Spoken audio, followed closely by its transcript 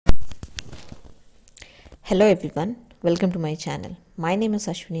Hello everyone, welcome to my channel. My name is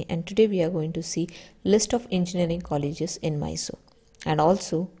Ashwini and today we are going to see list of engineering colleges in Mysore. And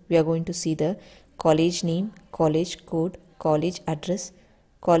also we are going to see the college name, college code, college address,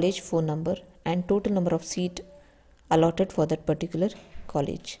 college phone number and total number of seat allotted for that particular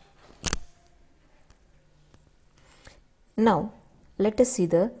college. Now let us see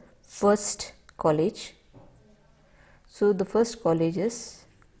the first college. So the first college is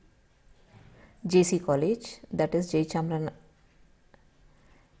JC College, that is J. Chamran.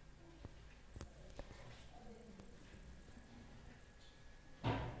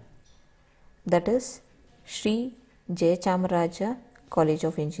 That is Sri J. Chamaraja College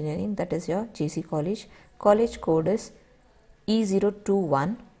of Engineering, that is your JC College. College code is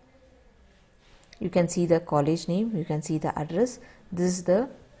E021. You can see the college name, you can see the address. This is the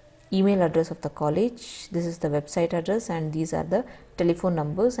email address of the college, this is the website address, and these are the telephone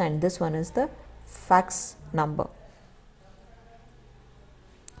numbers, and this one is the fax number.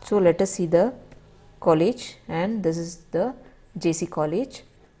 So let us see the college, and this is the JC College.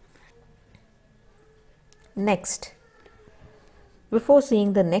 Next, before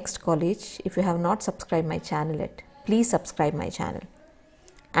seeing the next college, if you have not subscribed my channel yet, please subscribe my channel.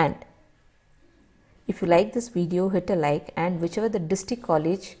 And if you like this video, hit a like, and whichever the district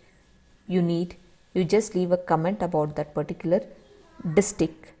college you need, you just leave a comment about that particular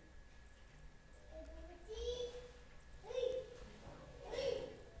district